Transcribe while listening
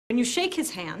When you shake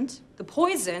his hand, the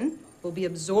poison will be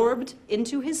absorbed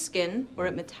into his skin, where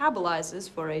it metabolizes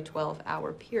for a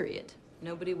 12-hour period.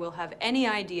 Nobody will have any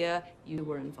idea you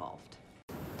were involved.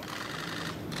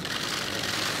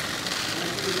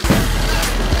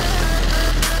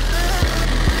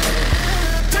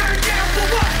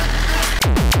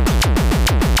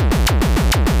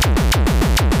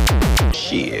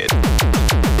 Shit.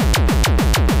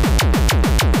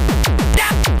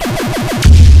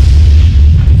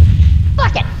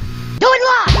 Fuck it! Do it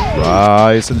live!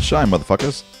 Rise and shine,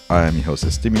 motherfuckers. I am your host, the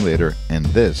Stimulator, and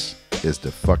this is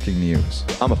the fucking news.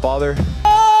 I'm a father,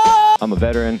 I'm a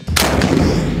veteran,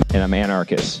 and I'm an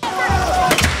anarchist.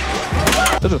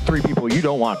 Those are three people you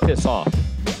don't want to piss off.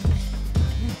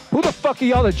 Who the fuck are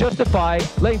y'all to justify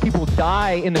letting people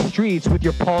die in the streets with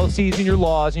your policies and your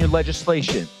laws and your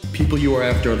legislation? People you are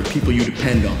after are the people you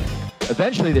depend on.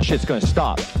 Eventually this shit's gonna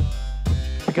stop.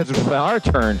 Because when our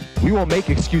turn, we won't make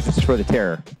excuses for the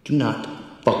terror. Do not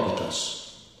fuck with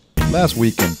us. Last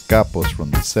weekend, capos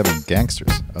from the 7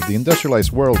 gangsters of the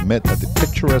industrialized world met at the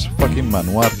picturesque fucking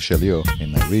Manoir Richelieu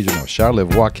in the region of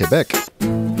Charlevoix, Quebec.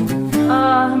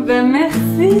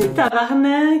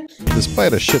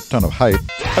 Despite a shit ton of hype,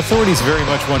 authorities very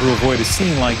much want to avoid a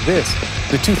scene like this,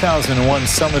 the 2001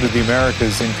 Summit of the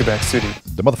Americas in Quebec City.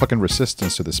 The motherfucking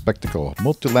resistance to the spectacle of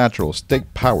multilateral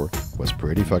state power was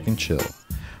pretty fucking chill,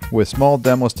 with small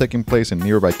demos taking place in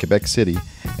nearby Quebec City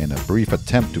and a brief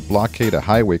attempt to blockade a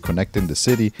highway connecting the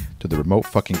city to the remote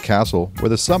fucking castle where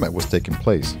the summit was taking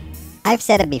place. I've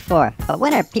said it before, but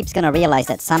when are peeps gonna realize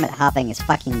that summit hopping is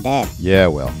fucking dead? Yeah,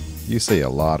 well, you say a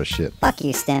lot of shit. Fuck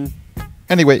you, Stim.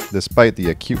 Anyway, despite the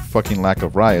acute fucking lack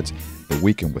of riots, the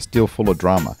weekend was still full of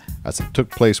drama as it took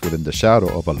place within the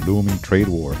shadow of a looming trade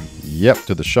war. Yep,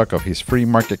 to the shock of his free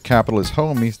market capitalist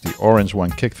homies, the Orange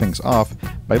One kicked things off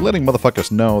by letting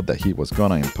motherfuckers know that he was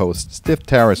gonna impose stiff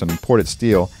tariffs on imported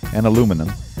steel and aluminum,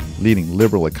 leading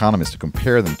liberal economists to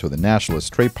compare them to the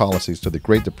nationalist trade policies to the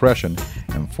Great Depression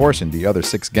and forcing the other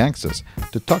 6 gangsters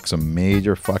to talk some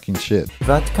major fucking shit.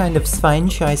 What kind of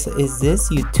Schweinscheiße is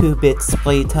this, you 2-bit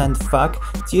spray-tanned fuck?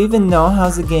 Do you even know how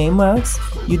the game works?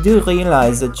 You do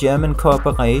realize that German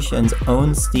corporations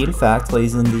own steel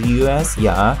factories in the US,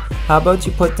 yeah? How about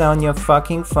you put down your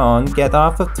fucking phone, get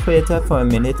off of Twitter for a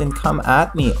minute and come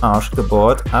at me,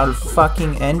 Arschgebot. I'll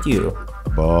fucking end you.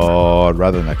 But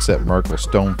rather than accept Merkel's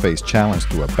stone-faced challenge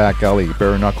to a back-alley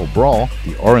bare-knuckle brawl,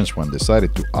 the Orange One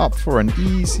decided to opt for an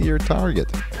easier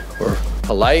target. We're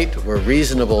polite, we're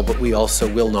reasonable, but we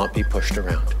also will not be pushed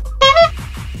around.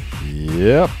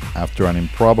 Yep, after an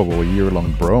improbable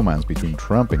year-long bromance between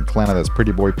Trump and Canada's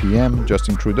pretty boy PM,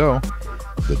 Justin Trudeau,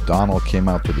 the Donald came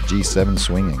out to the G7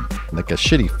 swinging. Like a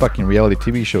shitty fucking reality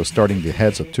TV show starting the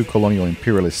heads of 2 colonial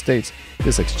imperialist states,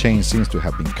 this exchange seems to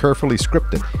have been carefully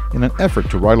scripted in an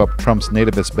effort to rile up Trump's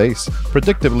nativist base.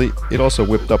 Predictably, it also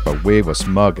whipped up a wave of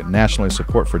smug nationalist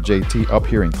support for JT up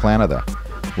here in Canada,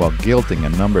 while guilting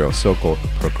a number of so-called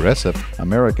progressive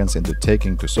Americans into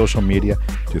taking to social media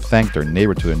to thank their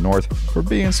neighbor to the north for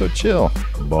being so chill.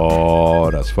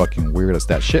 But as fucking weird as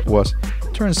that shit was,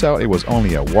 turns out it was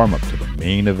only a warm-up to the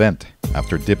main event.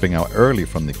 After dipping out early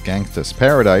from the gangsta's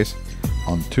paradise,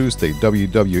 on Tuesday,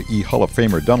 WWE Hall of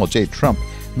Famer Donald J. Trump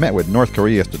met with North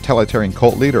Korea's totalitarian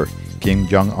cult leader, Kim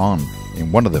Jong-un,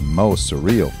 in one of the most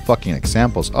surreal fucking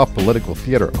examples of political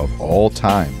theater of all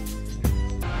time.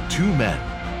 2 men,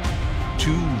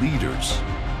 2 leaders,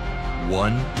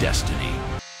 1 destiny.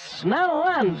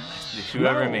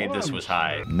 Whoever made this was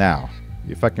high. Now,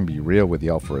 if I can be real with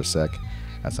y'all for a sec,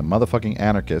 as a motherfucking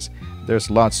anarchist,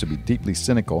 there's lots to be deeply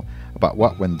cynical about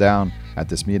what went down at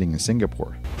this meeting in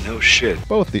Singapore. No shit.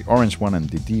 Both the Orange One and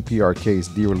the DPRK's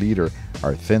dear leader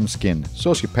are thin-skinned,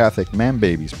 sociopathic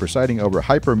man-babies presiding over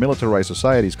hyper-militarized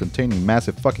societies containing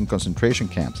massive fucking concentration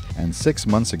camps. And 6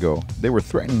 months ago, they were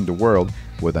threatening the world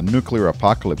with a nuclear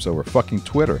apocalypse over fucking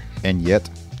Twitter. And yet,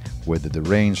 with the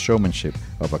deranged showmanship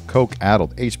of a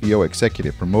coke-addled HBO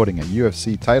executive promoting a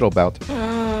UFC title bout,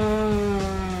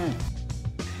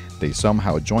 they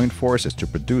somehow joined forces to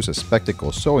produce a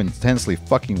spectacle so intensely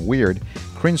fucking weird,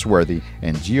 cringeworthy,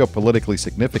 and geopolitically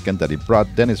significant that it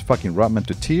brought Dennis fucking Rodman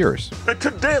to tears. And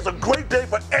today is a great day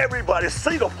for everybody.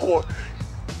 Singapore,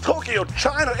 Tokyo,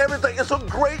 China, everything. It's a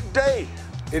great day.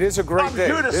 It is a great day.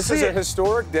 This is a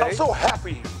historic day. I'm so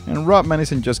happy. And Rodman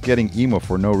isn't just getting emo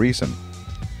for no reason.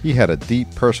 He had a deep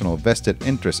personal vested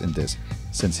interest in this,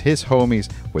 since his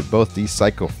homies with both these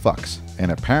psycho fucks,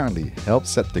 and apparently helped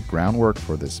set the groundwork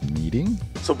for this meeting.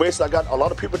 So basically I got a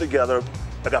lot of people together.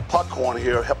 I got Popcorn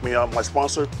here, help me out, my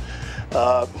sponsor.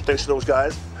 Thanks to those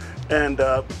guys. And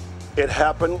it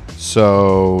happened.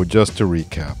 So just to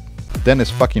recap,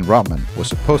 Dennis fucking Rodman was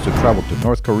supposed to travel to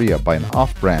North Korea by an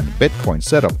off-brand Bitcoin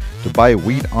setup to buy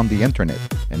weed on the internet,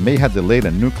 and may have delayed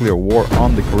a nuclear war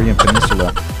on the Korean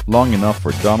peninsula long enough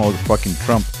for Donald fucking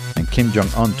Trump and Kim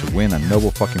Jong-un to win a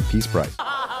Nobel fucking Peace Prize.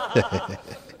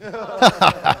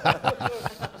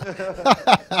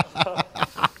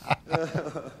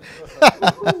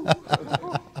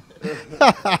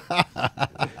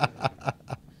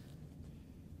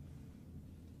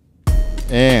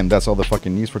 And that's all the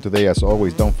fucking news for today. As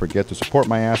always, don't forget to support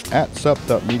my ass at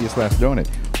sub.media/donate,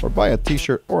 or buy a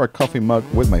t-shirt or a coffee mug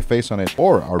with my face on it,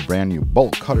 or our brand new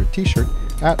bolt cutter t-shirt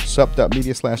at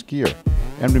sub.media/gear.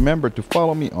 And remember to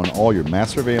follow me on all your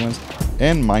mass surveillance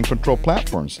and mind control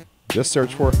platforms. Just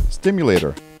search for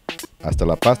Stimulator. Hasta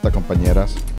la pasta, compañeras.